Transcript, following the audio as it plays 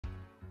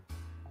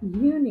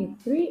Unit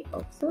 3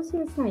 of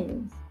Social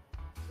Science.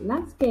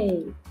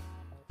 Landscape.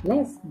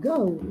 Let's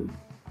go!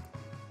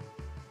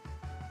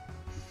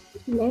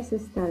 Let's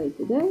study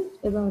today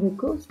about the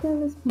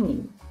coastal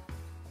Spain.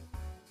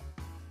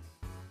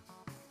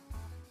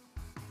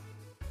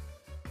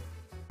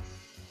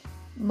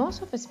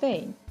 Most of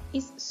Spain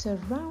is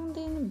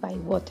surrounded by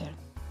water.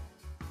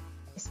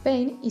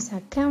 Spain is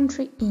a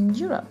country in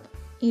Europe.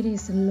 It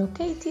is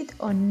located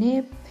on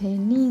a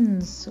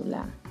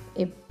peninsula,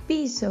 a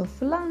piece of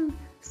land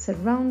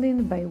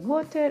surrounded by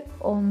water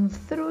on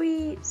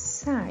three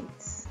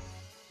sides.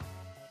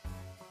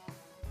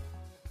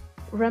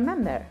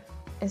 Remember,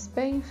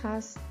 Spain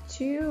has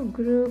two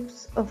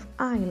groups of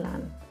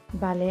islands,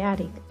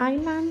 Balearic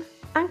Island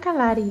and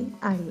Canary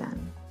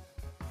Island.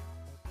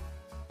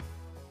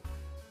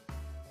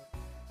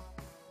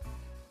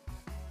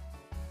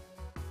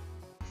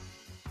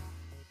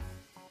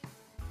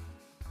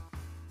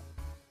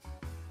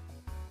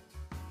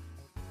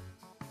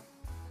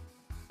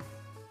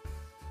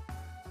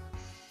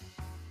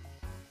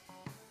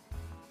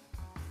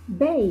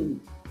 Bay.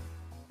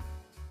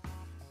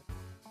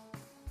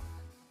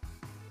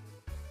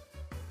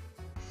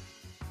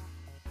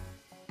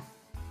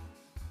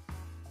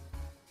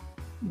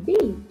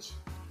 Beach.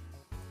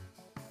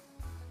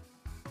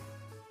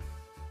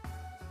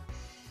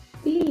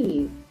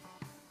 Cliff.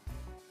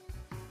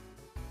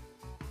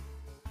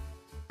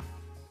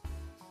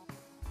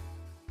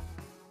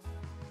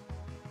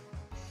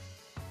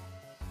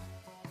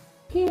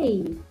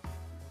 Cave.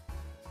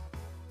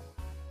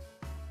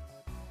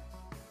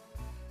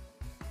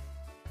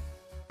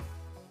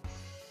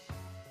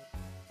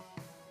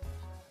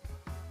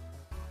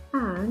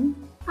 And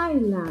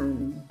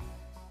island.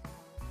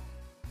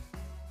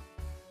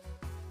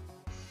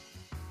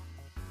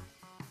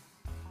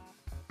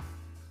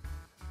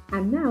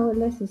 And now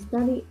let's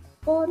study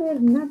other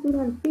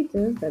natural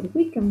features that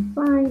we can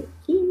find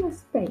in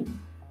Spain.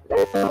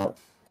 Let's go!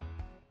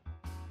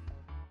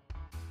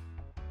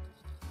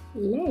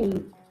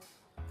 Lake.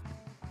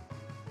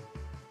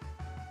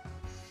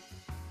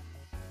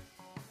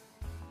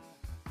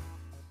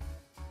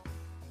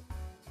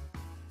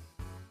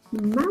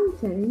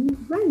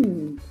 Mountain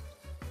range.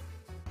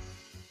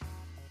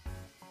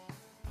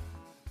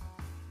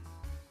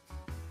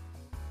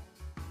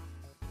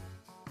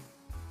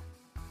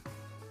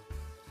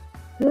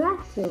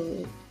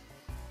 Plateau.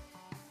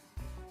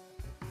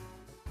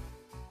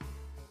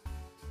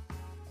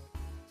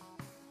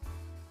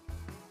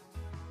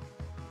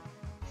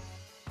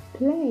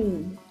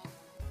 Plain.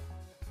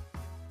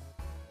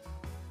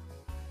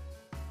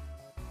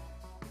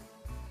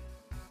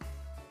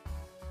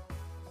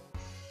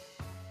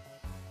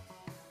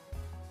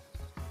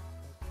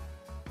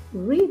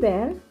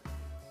 River.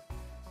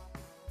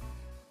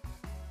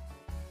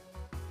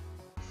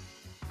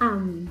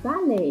 And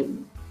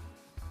valley.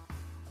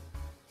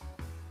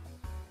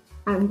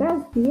 And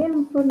that's the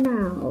end for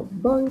now,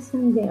 boys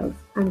and girls.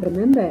 And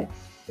remember,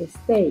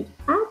 stay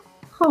at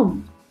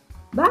home.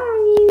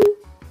 Bye!